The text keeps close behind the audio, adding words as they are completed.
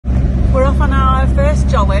We're off on our first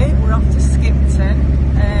jolly. We're off to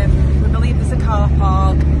Skipton. We believe there's a car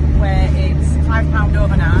park where it's £5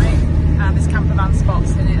 overnight and there's camper van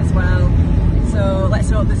spots in it as well. So let's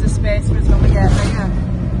hope there's a space for us when we get there.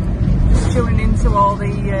 Just tuning into all the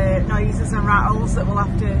noises and rattles that we'll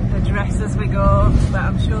have to address as we go, but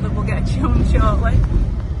I'm sure that we'll get a tune shortly.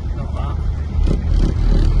 Not bad.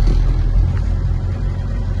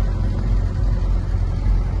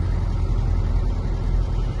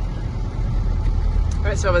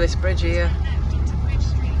 It's over this bridge here.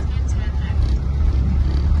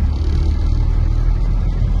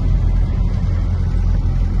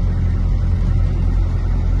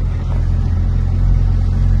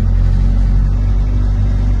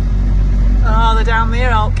 Oh, they're down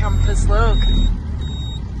there, alt campers, look.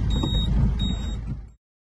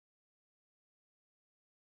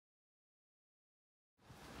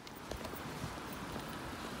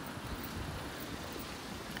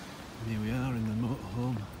 Here we are in the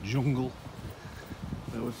motorhome jungle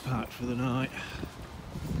where we've parked for the night.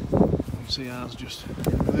 You can see ours just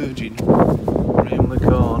emerging around the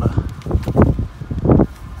corner.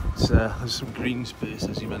 There's some green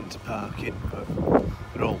spaces you're meant to park in, but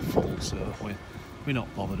they're all full, so we're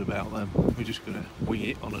not bothered about them. We're just going to wing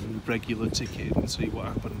it on a regular ticket and see what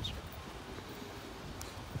happens.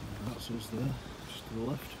 And that's us there, just to the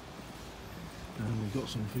left. And we've got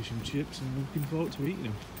some fish and chips and we're looking forward to eating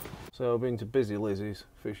them. So I've been to Busy Lizzie's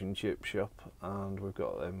fish and chip shop, and we've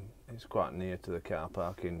got them. It's quite near to the car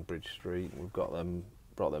park in Bridge Street. We've got them,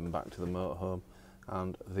 brought them back to the motorhome,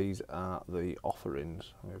 and these are the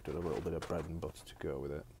offerings. We've done a little bit of bread and butter to go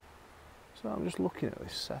with it. So I'm just looking at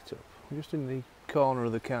this setup. I'm just in the corner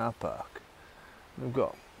of the car park. We've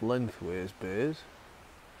got lengthways bays.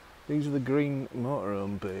 These are the green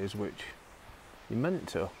motorhome bays, which you're meant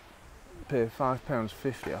to pay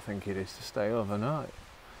 £5.50, I think it is, to stay overnight.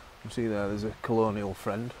 You see there's a colonial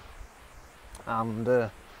friend, and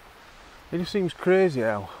it just seems crazy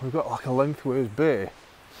how we've got like a lengthways bay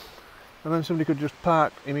and then somebody could just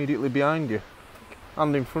park immediately behind you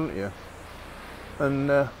and in front of you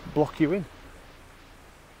and block you in.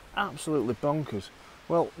 Absolutely bonkers.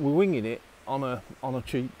 Well, we're winging it on a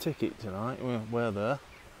cheap ticket tonight. We're there,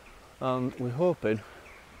 and we're hoping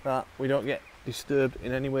that we don't get disturbed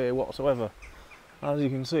in any way whatsoever. As you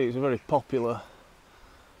can see, it's a very popular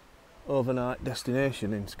overnight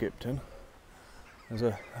destination in Skipton. There's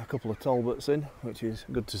a couple of Talbots in, which is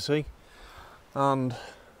good to see, and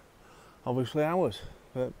obviously ours,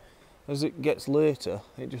 but as it gets later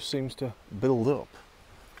it just seems to build up.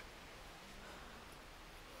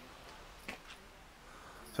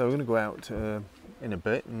 So we're going to go out in a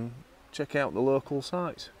bit and check out the local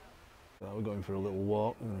sites. So we're going for a little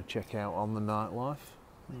walk. We're going to check out on the nightlife.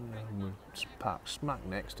 We're parked smack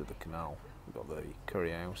next to the canal. We've got the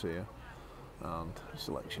curry house here and a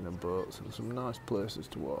selection of boats and some nice places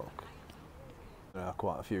to walk. There are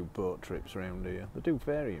quite a few boat trips around here. They do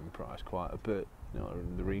vary in price quite a bit, you know,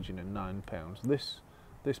 in the region of £9.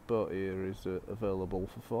 This boat here is available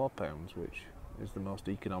for £4, which is the most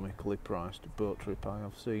economically priced boat trip I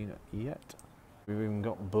have seen yet. We've even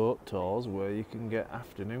got boat tours where you can get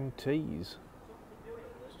afternoon teas,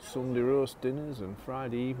 Sunday roast dinners and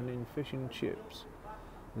Friday evening fish and chips.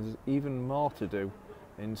 There's even more to do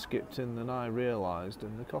in Skipton than I realised,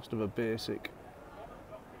 and the cost of a basic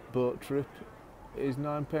boat trip is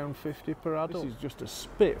 £9.50 per adult. This is just a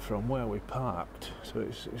spit from where we parked, so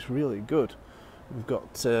it's really good. We've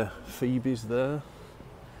got Phoebe's there,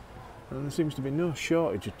 and there seems to be no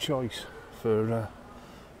shortage of choice for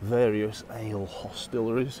various ale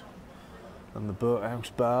hostilleries, and the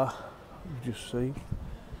boathouse bar you just see,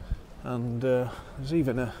 and there's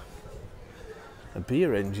even a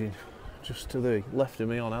beer engine just to the left of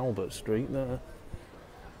me on Albert Street there,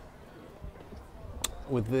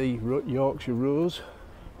 with the Yorkshire Rose.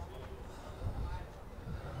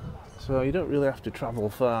 So you don't really have to travel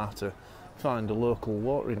far to find a local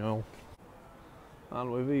watering hole.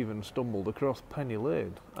 And we've even stumbled across Penny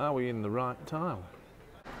Lane. Are we in the right town?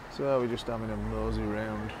 So we're just having a mosey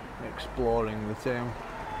round, exploring the town.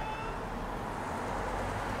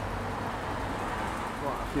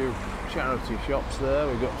 Quite a few charity shops there.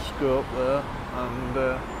 We've got Scope there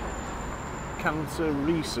and Cancer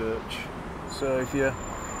Research. So if you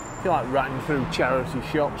like ratting through charity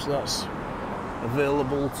shops, that's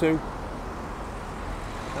available too.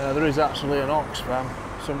 There is actually an Oxfam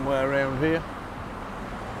somewhere around here,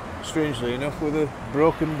 strangely enough, with a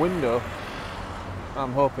broken window.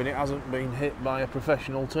 I'm hoping it hasn't been hit by a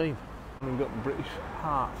professional team. We've got the British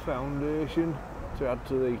Heart Foundation to add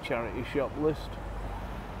to the charity shop list.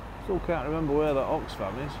 Still can't remember where that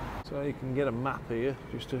Oxfam is. So you can get a map here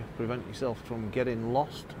just to prevent yourself from getting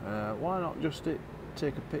lost. Why not just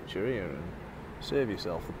take a picture here and save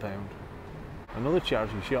yourself the £1? Another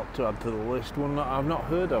charity shop to add to the list, one that I've not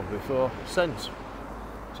heard of before since.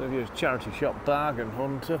 So if you're a charity shop bargain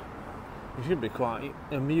hunter, you should be quite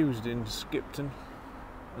amused in Skipton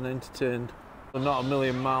and entertained. We're not a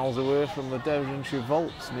million miles away from the Devonshire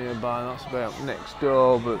vaults nearby. That's about next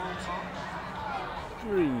door, but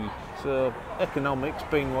 3. So economics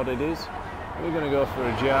being what it is, we're going to go for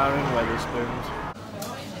a jar in Wetherspoons.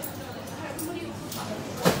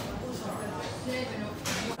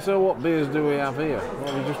 So what beers do we have here? What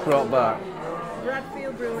have we just brought back?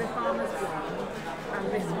 Bradfield Brewery Farmers Blend,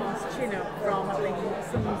 and this one's Chinook from, I think,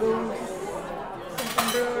 some brewery,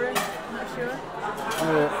 I'm not sure.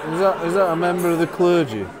 Is that a member of the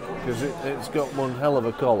clergy? Because it's got one hell of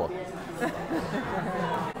a collar.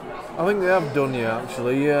 I think they have done you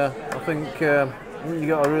actually, yeah. I think you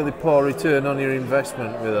got a really poor return on your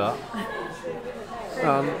investment with that.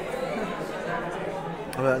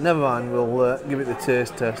 Never mind, we'll give it the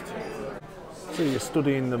taste test. So you're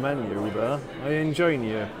studying the menu there. Are you enjoying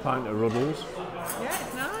your pint of Ruddles? Yeah,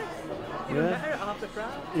 it's nice. Even better at half the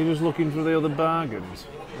price. You're just looking for the other bargains.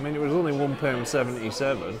 I mean, it was only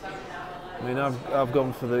 £1.77. I mean, I've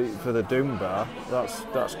gone for the Doom bar.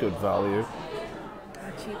 That's good value.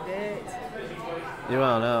 A cheap date. You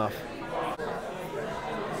aren't half.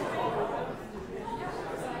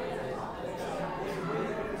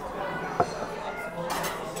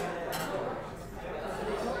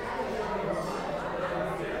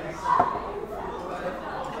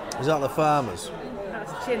 Is that the Farmers?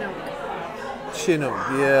 That's Chinook. Chinook,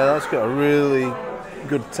 yeah, that's got a really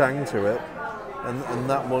good tang to it, and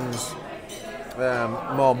that one's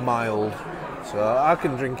more mild, so I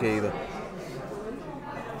can drink either.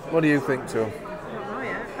 What do you think, Tom? I don't know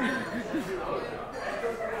yet.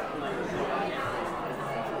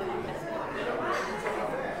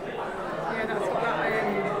 Yeah, that's got that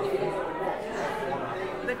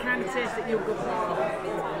the kind of taste that you'll go for.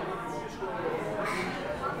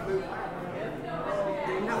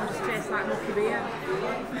 That one just tastes like mucky beer.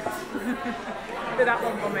 Do that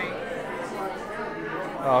one for me.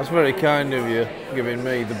 Oh, it's very kind of you giving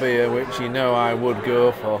me the beer which you know I would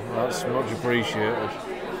go for. That's much appreciated.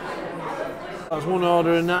 That's one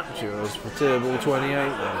order of nachos for table 28 then.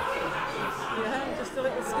 Yeah, just a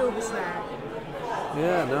little scuba snack.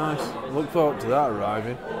 Yeah, nice. Look forward to that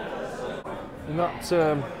arriving. And that's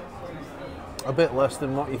a bit less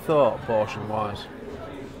than what you thought portion wise.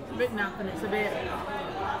 A bit naff and it's a bit,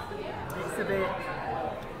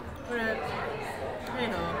 you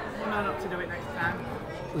know, we'll know not to do it next time.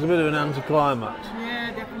 There's a bit of an anticlimax.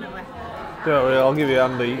 Yeah, definitely. Don't worry, I'll give you a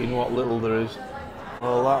hand eating what little there is.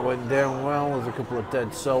 Well, that went down well. There's a couple of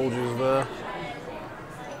dead soldiers there.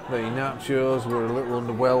 The nachos were a little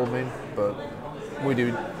underwhelming, but we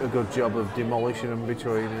do a good job of demolishing them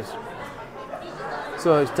between us.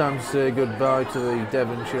 So it's time to say goodbye to the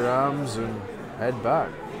Devonshire Arms and head back.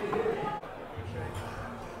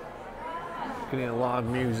 You can hear live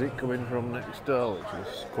music coming from next door, which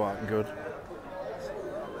is quite good.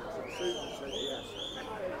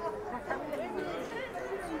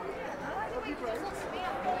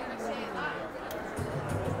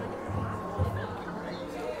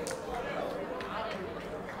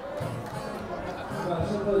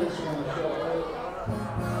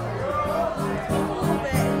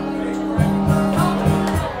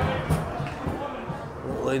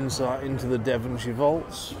 Little insight into the Devonshire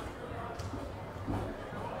vaults.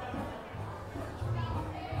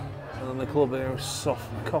 And the clubhouse, soft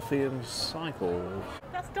coffee and cycles.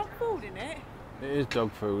 That's dog food, isn't it? It is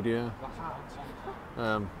dog food, yeah.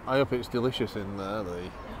 I hope it's delicious in there,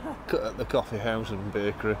 at the coffee house and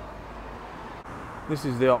bakery. This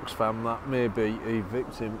is the Oxfam that may be a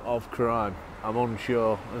victim of crime. I'm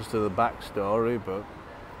unsure as to the backstory, but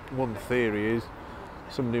one theory is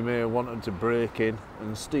somebody may have wanted to break in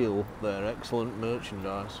and steal their excellent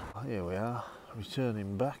merchandise. Here we are,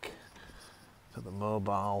 returning back to the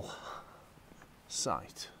mobile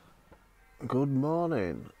site. Good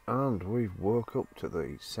morning, and we've woke up to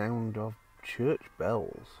the sound of church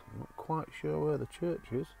bells. I'm not quite sure where the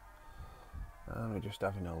church is. We're just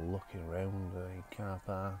having a look around the car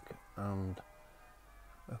park, and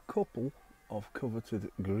a couple of coveted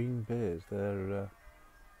green bays. They're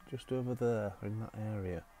just over there in that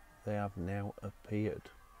area. They have now appeared.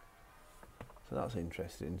 So that's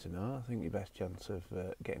interesting to know. I think your best chance of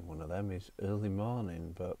getting one of them is early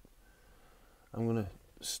morning, but I'm going to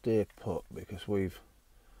stay put because we've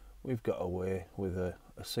got away with a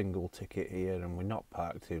single ticket here, and we're not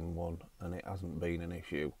parked in one, and it hasn't been an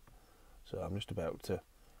issue. So I'm just about to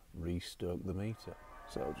restoke the meter.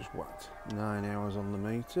 So I'll just whacked 9 hours on the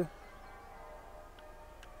meter.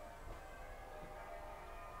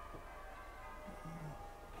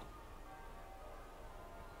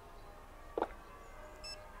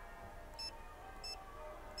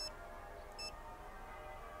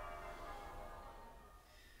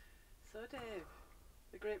 So Dave,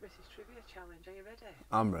 the Great British Trivia Challenge, are you ready?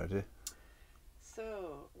 I'm ready.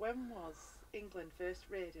 So, when was England first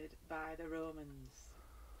raided by the Romans?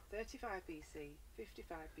 35 BC,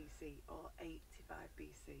 55 BC or 85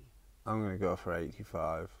 BC? I'm going to go for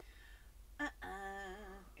 85.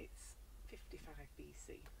 It's 55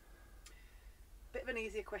 BC. Bit of an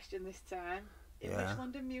easier question this time. In Yeah. which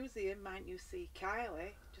London museum might you see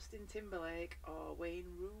Kylie, Justin Timberlake or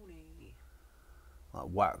Wayne Rooney? Like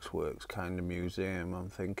waxworks kind of museum. I'm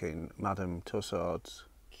thinking Madame Tussauds.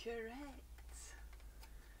 Correct.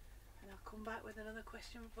 And I'll come back with another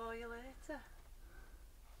question for you later.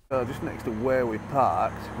 Just next to where we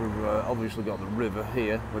parked, we've obviously got the river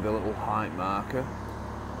here with a little height marker,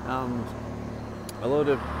 and a load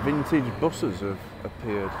of vintage buses have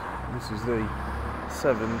appeared. This is the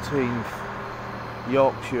 17th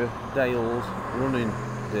Yorkshire Dales running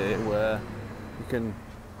day where you can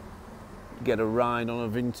get a ride on a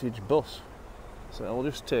vintage bus. So I'll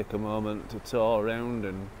just take a moment to tour around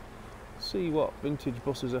and see what vintage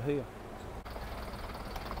buses are here.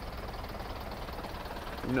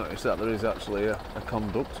 You notice that there is actually a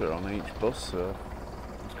conductor on each bus, so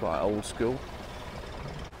it's quite old school.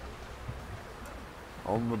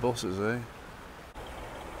 On the buses, eh?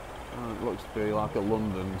 Oh, it looks to be like a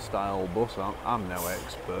London style bus. I'm no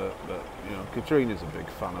expert, but you know, Katrina's a big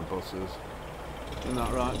fan of buses. Isn't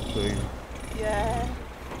that right, Katrina? Yeah.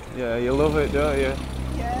 Yeah, you love it, don't you?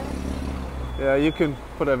 Yeah. Yeah, you can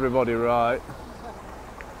put everybody right.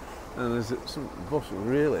 And there's some bus,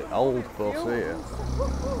 really old bus here.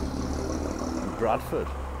 Bradford.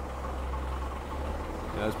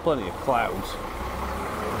 Yeah, there's plenty of clouds.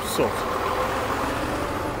 Soot.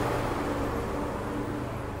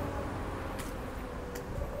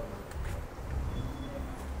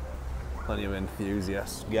 Plenty of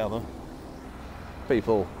enthusiasts gather.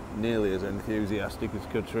 People nearly as enthusiastic as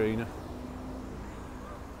Katrina.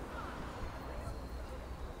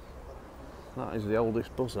 That is the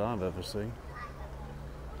oldest bus I've ever seen.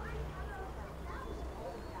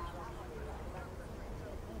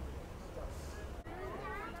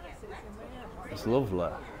 It's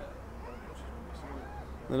lovely.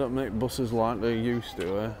 They don't make buses like they used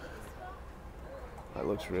to, eh? That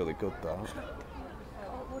looks really good, that.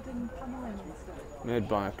 Made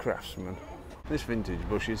by a craftsman. This vintage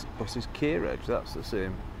bus is Keerage. That's the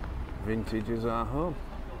same vintage as our home.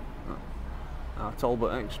 Our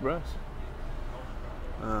Talbot Express.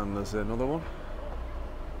 And there's another one.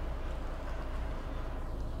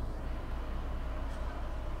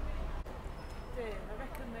 Dave, I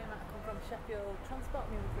reckon they might come from Sheffield Transport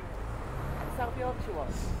Museum. South Yorkshire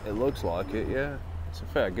one. It looks like it, yeah. It's a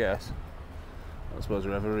fair guess. I suppose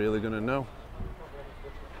we're ever really going to know.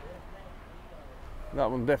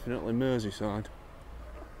 That one definitely Merseyside.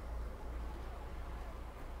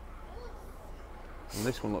 And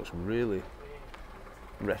this one looks really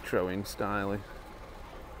retro in style.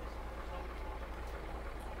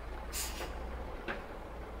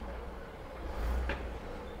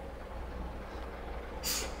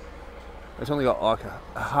 It's only got like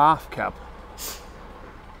a half cab.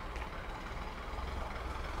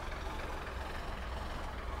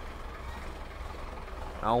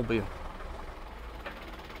 Albion.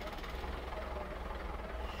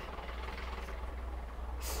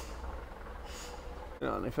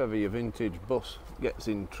 And if ever your vintage bus gets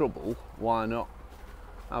in trouble, why not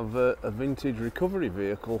have a vintage recovery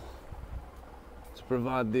vehicle to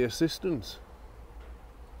provide the assistance?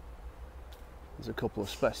 There's a couple of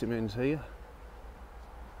specimens here.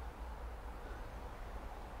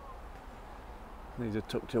 These are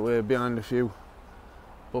tucked away behind a few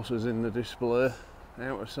buses in the display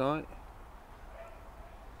out of sight.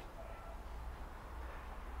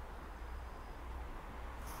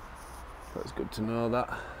 But it's good to know that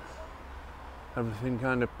everything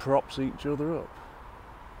kind of props each other up.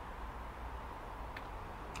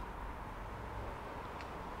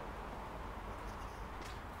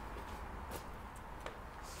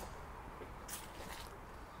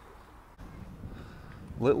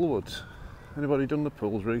 Littlewoods. Anybody done the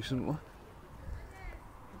pools recently?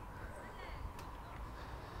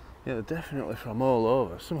 Yeah, they're definitely from all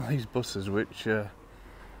over. Some of these buses which are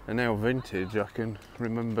now vintage, I can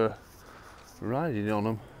remember riding on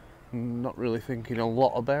them and not really thinking a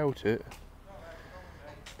lot about it.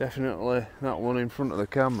 Definitely that one in front of the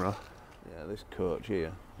camera Yeah, this coach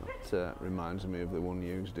here, that reminds me of the one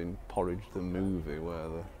used in Porridge the movie, where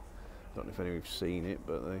I don't know if any of you've seen it,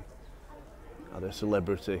 but they had a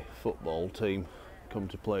celebrity football team come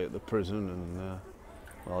to play at the prison, and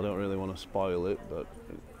well, I don't really want to spoil it, but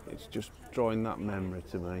it's just drawing that memory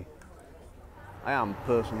to me. I am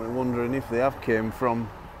personally wondering if they have came from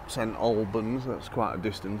St Albans, that's quite a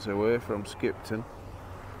distance away from Skipton,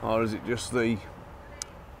 or is it just the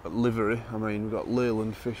livery? I mean, we've got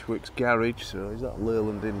Leyland Fishwick's garage, so is that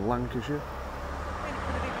Leyland in Lancashire?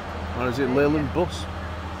 Or is it Leyland Bus?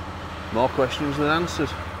 More questions than answers.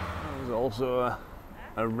 There's also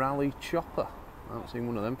a rally chopper. I haven't seen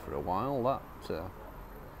one of them for a while. That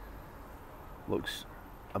looks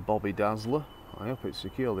a Bobby Dazzler. I hope it's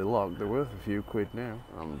securely locked. They're worth a few quid now.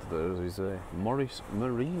 And there is a Morris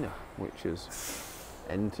Marina, which has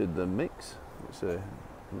entered the mix. It's a,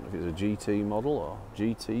 I don't know if it's a GT model or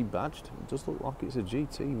GT badged. It does look like it's a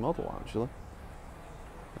GT model, actually.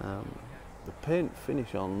 The paint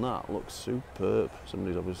finish on that looks superb.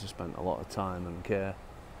 Somebody's obviously spent a lot of time and care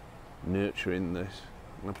nurturing this.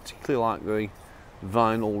 And I particularly like the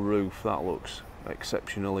vinyl roof. That looks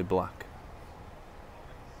exceptionally black.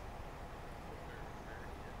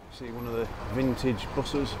 See one of the vintage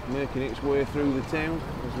buses making its way through the town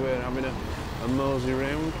as we're having a mosey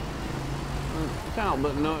round. I can't help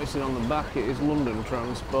but noticing on the back it is London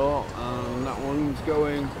Transport, and that one's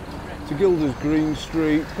going to Gilders Green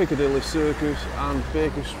Street, Piccadilly Circus and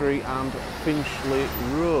Baker Street and Finchley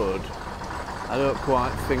Road. I don't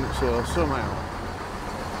quite think so somehow.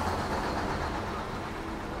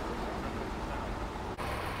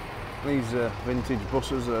 These vintage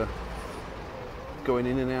buses are going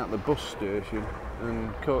in and out the bus station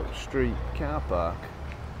and Court Street car park.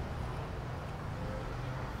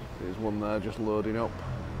 There's one there just loading up.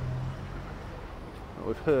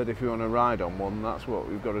 We've heard if you want to ride on one, that's what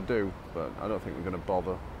we've got to do, but I don't think we're going to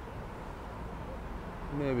bother.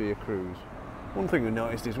 Maybe a cruise. One thing we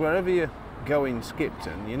noticed is wherever you go in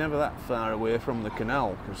Skipton, you're never that far away from the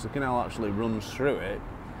canal, because the canal actually runs through it,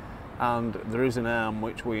 and there is an arm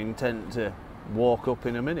which we intend to walk up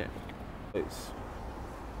in a minute. It's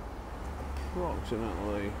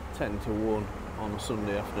approximately 10 to 1 on a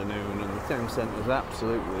Sunday afternoon, and the town centre is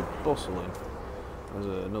absolutely bustling as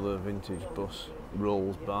another vintage bus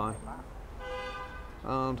rolls by.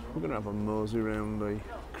 And we're going to have a mosey around the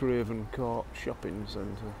Craven Court Shopping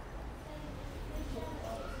Centre.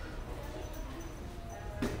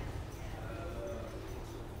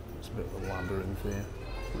 It's a bit of a labyrinth here.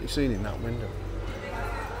 What have you seen in that window?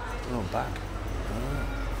 Oh, back. Oh.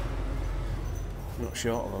 Not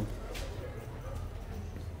short of them.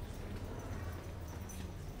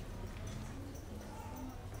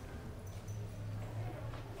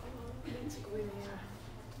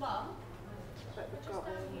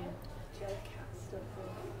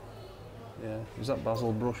 Yeah, is that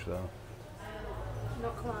basil brush though?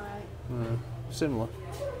 Not quite. No, similar.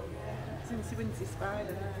 It's Wincy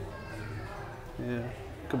Spider now. Yeah,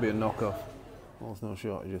 could be a knockoff. Well, there's no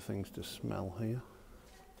shortage of things to smell here.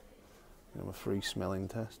 We have a free smelling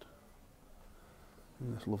test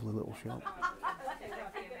in this lovely little shop.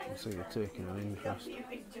 I see you're taking an interest.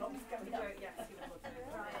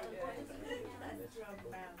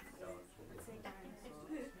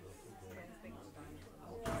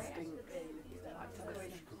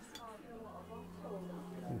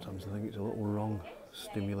 Sometimes I think it's a little wrong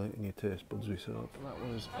stimulating your taste buds with soap.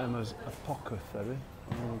 That was Emma's apothecary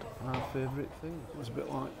and our favourite thing. It was a bit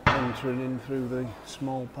like entering in through the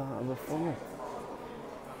small part of a funnel.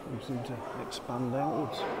 You seem to expand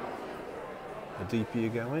outwards. The deeper you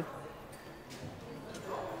go in.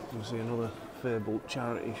 You'll see another fabled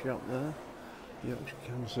charity shop there. Yorkshire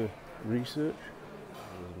Cancer Research.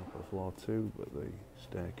 There's an upper floor too, but the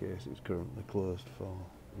staircase is currently closed for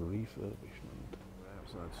refurbishment.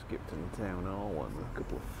 Outside Skipton Town Hall, and a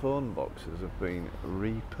couple of phone boxes have been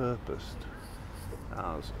repurposed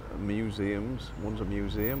as museums. One's a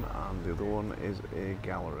museum and the other one is a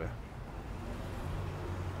gallery.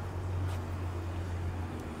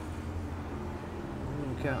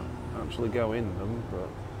 You can't actually go in them, but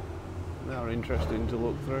they are interesting to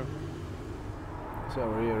look through. So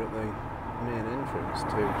we're here at the main entrance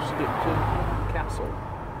to Skipton Castle.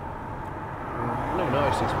 I've never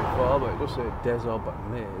noticed this before, but it does say Des Ob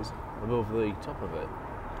Maze above the top of it.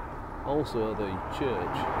 Also, the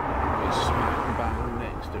church is smack bang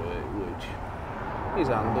next to it, which is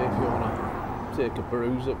handy if you want to take a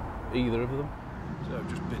peruse at either of them. So I've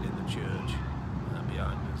just been in the church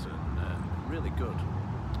behind us, and really good.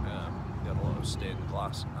 Got a lot of stained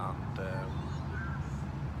glass, and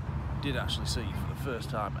did actually see for the first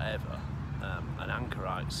time ever an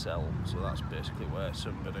anchorite cell, so that's basically where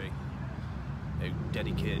somebody who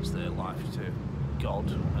dedicates their life to God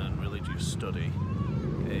and religious study,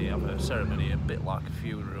 they have a ceremony a bit like a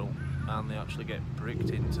funeral, and they actually get bricked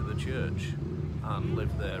into the church and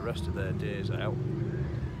live the rest of their days out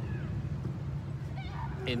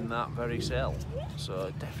in that very cell.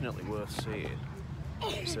 So definitely worth seeing.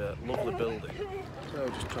 It's a lovely building. So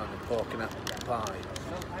just trying to pork an apple pie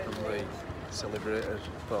from the celebrated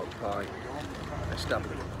pork pie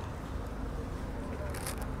establishment.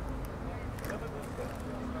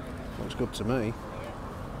 Looks good to me.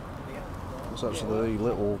 It's actually the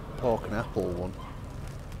little pork and apple one.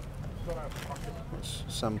 Let's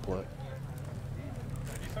sample it.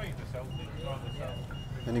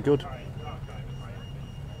 Any good?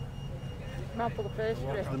 Mouthful of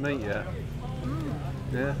pastry. The meat, yeah.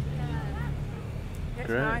 Yeah. It's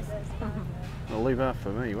great. Nice. I'll leave half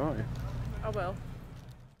for me, won't you? I will.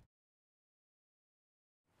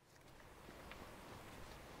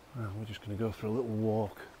 Well, we're just going to go for a little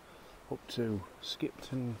walk up to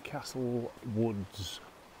Skipton Castle Woods.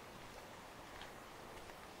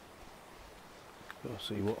 Go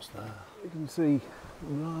see what's there. You can see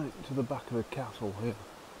right to the back of the castle here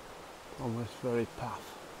on this very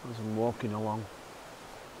path as I'm walking along.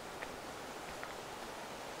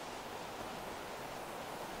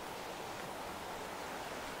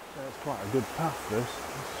 Yeah, it's quite a good path this,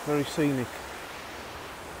 it's very scenic.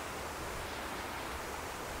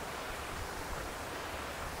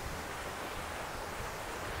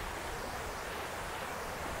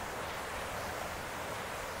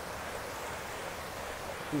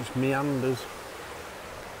 Just meanders.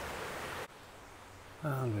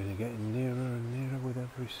 And we're getting nearer and nearer with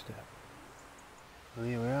every step. And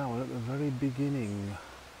here we are, we're at the very beginning.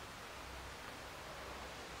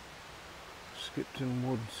 Skipton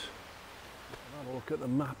Woods. Have a look at the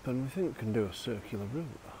map and we think we can do a circular route.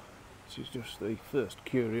 This is just the first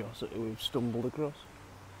curiosity we've stumbled across.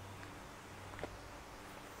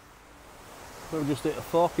 We've just hit a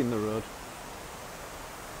fork in the road.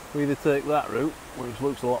 We either take that route, which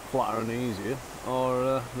looks a lot flatter and easier,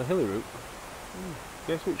 or the hilly route.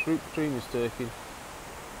 Guess which route the train is taking?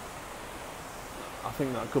 I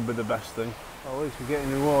think that could be the best thing. Well, at least we're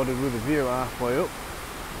getting rewarded with a view halfway up.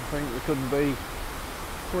 I think we could be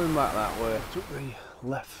going back that way. Took the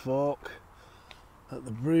left fork at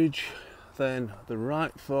the bridge, then the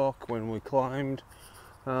right fork when we climbed,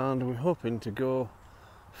 and we're hoping to go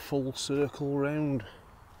full circle round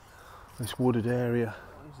this wooded area.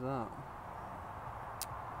 What is that?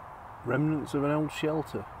 Remnants of an old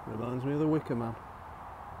shelter. Reminds me of the Wicker Man.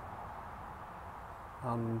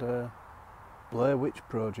 And Blair Witch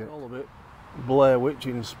Project. All a bit Blair Witch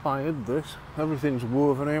inspired this. Everything's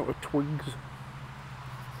woven out of twigs.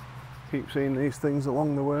 Keep seeing these things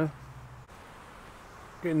along the way.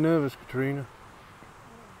 Getting nervous, Katrina.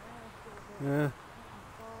 Yeah.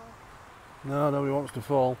 No, nobody wants to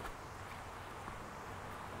fall.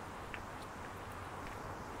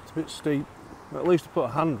 It's a bit steep. At least to put a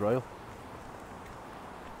handrail.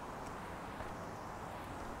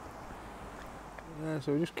 Yeah,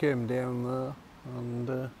 so we just came down there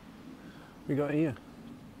and we got here.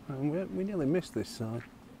 And we nearly missed this side.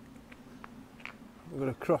 We've got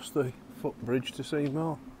to cross the footbridge to see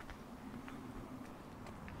more.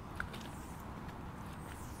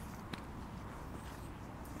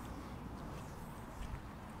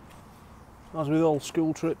 As with all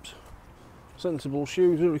school trips, sensible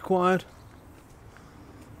shoes are required.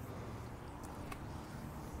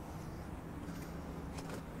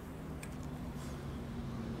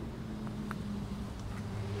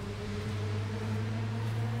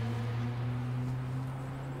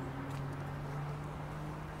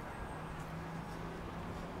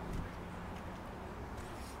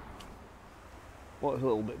 What's a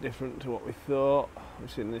little bit different to what we thought,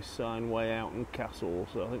 we've seen this sign way out in Castle,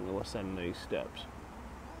 so I think we'll ascend these steps.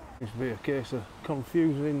 It used to be a case of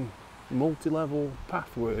confusing multi-level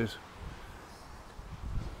pathways.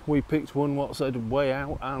 We picked one what said way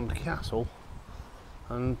out and Castle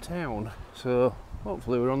and town, so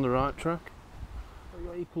hopefully we're on the right track. It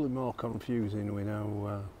got equally more confusing with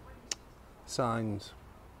no signs,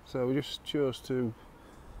 so we just chose to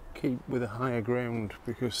keep with a higher ground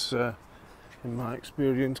because in my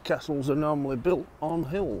experience, castles are normally built on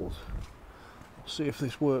hills. We'll see if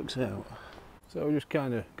this works out. So we just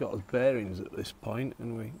kind of got us bearings at this point,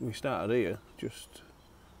 and we started here, just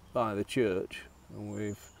by the church, and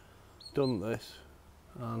we've done this,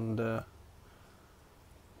 and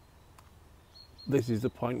this is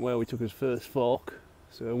the point where we took his first fork.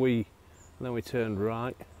 So then we turned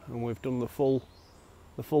right, and we've done the full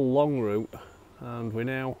long route, and we're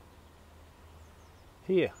now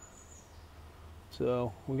here.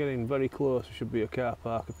 So we're getting very close. There should be a car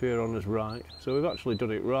park up here on his right. So we've actually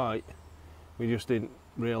done it right. We just didn't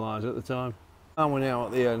realise at the time. And we're now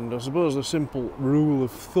at the end. I suppose the simple rule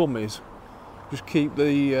of thumb is just keep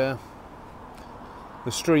the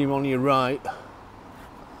stream on your right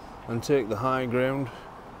and take the high ground,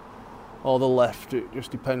 or the left. It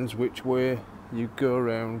just depends which way you go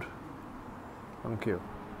around. Thank you.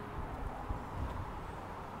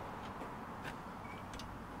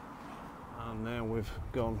 And now we've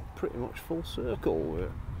gone pretty much full circle.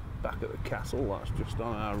 We're back at the castle, that's just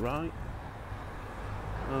on our right.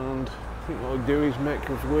 And I think what we'll do is make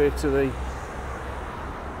our way to the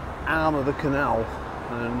arm of the canal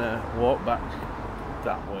and walk back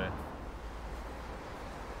that way.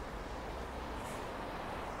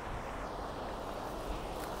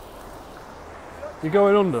 You're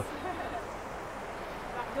going under? That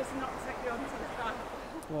does not take you onto the track.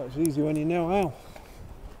 Well, it's easy when you know how.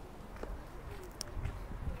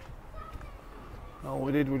 All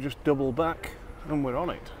we did was just double back and we're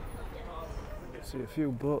on it. See a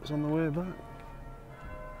few boats on the way back.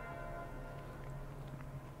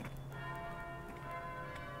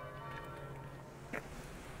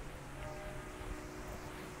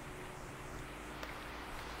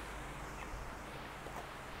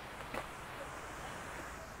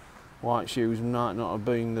 White shoes might not have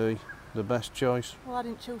been the best choice. Well, I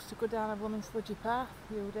didn't choose to go down a blooming sludgy path,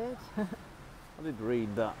 you did. I did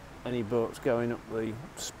read that any boats going up the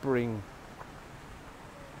Spring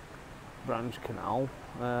Branch Canal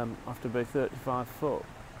have to be 35 foot.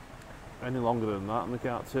 Any longer than that and they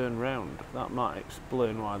can't turn round. That might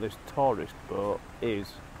explain why this tourist boat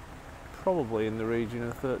is probably in the region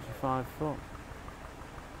of 35 foot.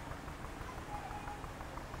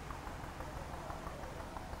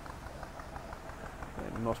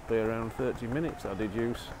 It must be around 30 minutes I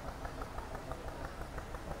deduce.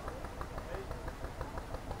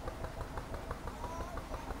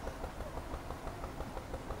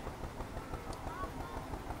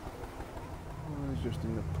 Just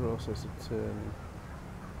in the process of turning.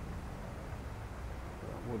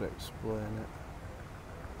 That would explain it.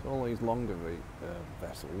 It's all these longer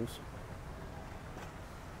vessels,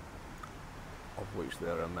 of which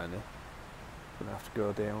there are many, going to have to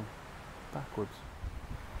go down backwards.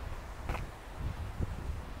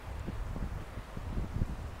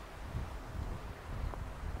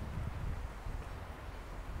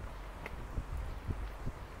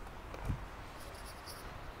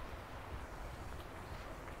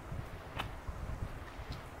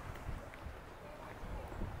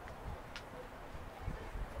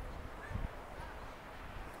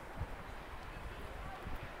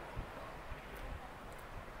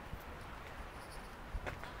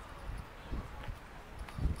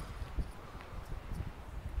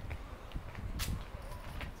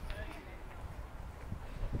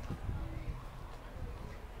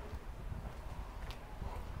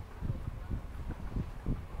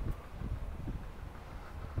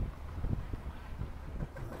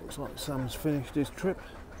 Looks like Sam's finished his trip.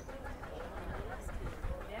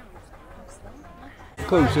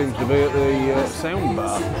 Clue seems to be at the sound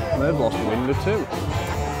bar. They've lost a window too.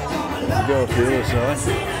 Go to the other side.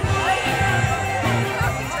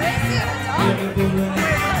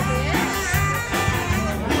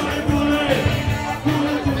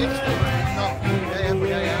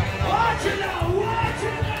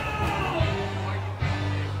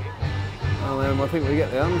 Well, I think we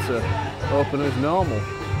get the answer. Open as normal.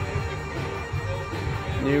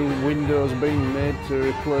 New windows being made to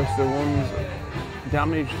replace the ones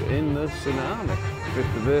damaged in the tsunami.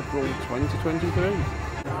 5th of April 2023.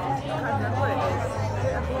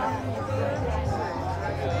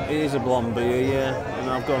 It is a blonde beer, yeah, and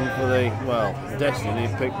I've gone for the, well, Destiny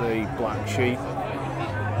picked the black sheep.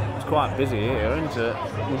 It's quite busy here, isn't it?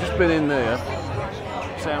 We've just been in there,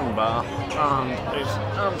 sound bar, and it's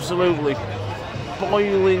absolutely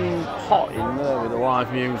boiling hot in there with the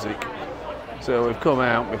live music. So we've come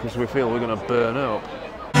out because we feel we're going to burn up.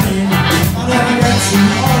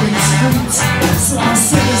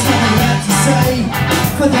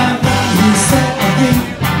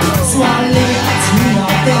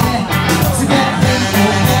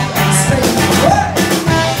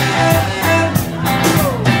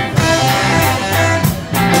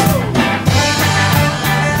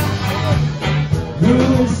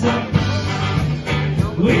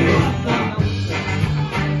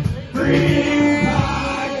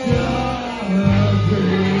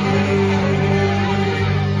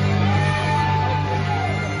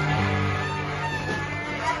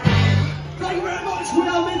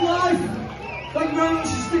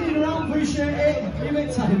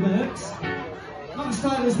 the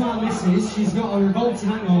style as my missus. She's got a revolting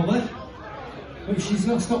hangover, but she's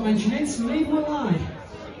not stopped mentioning, so neither will I.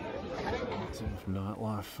 It's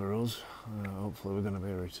nightlife for us. Hopefully we're going to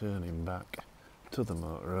be returning back to the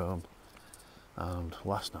motorhome. And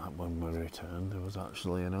last night when we returned, there was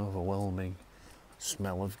actually an overwhelming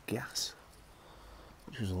smell of gas,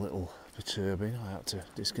 which was a little perturbing. I had to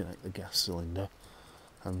disconnect the gas cylinder,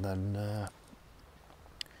 and then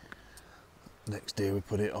next day we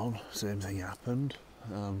put it on, same thing happened.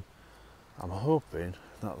 I'm hoping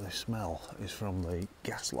that the smell is from the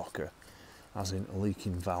gas locker, as in a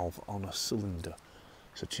leaking valve on a cylinder.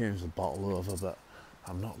 So change the bottle over, but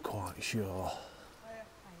I'm not quite sure.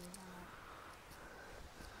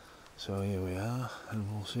 So here we are,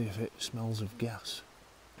 and we'll see if it smells of gas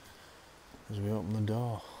as we open the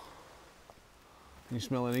door. Can you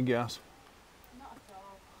smell any gas? Not at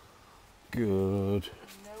all. Good.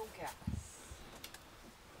 No gas.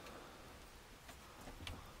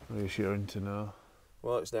 Reassuring to know.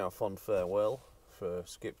 Well, it's now a fond farewell for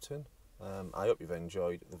Skipton. I hope you've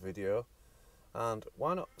enjoyed the video, and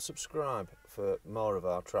why not subscribe for more of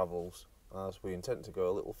our travels, as we intend to go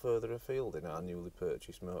a little further afield in our newly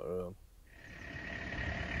purchased motorhome.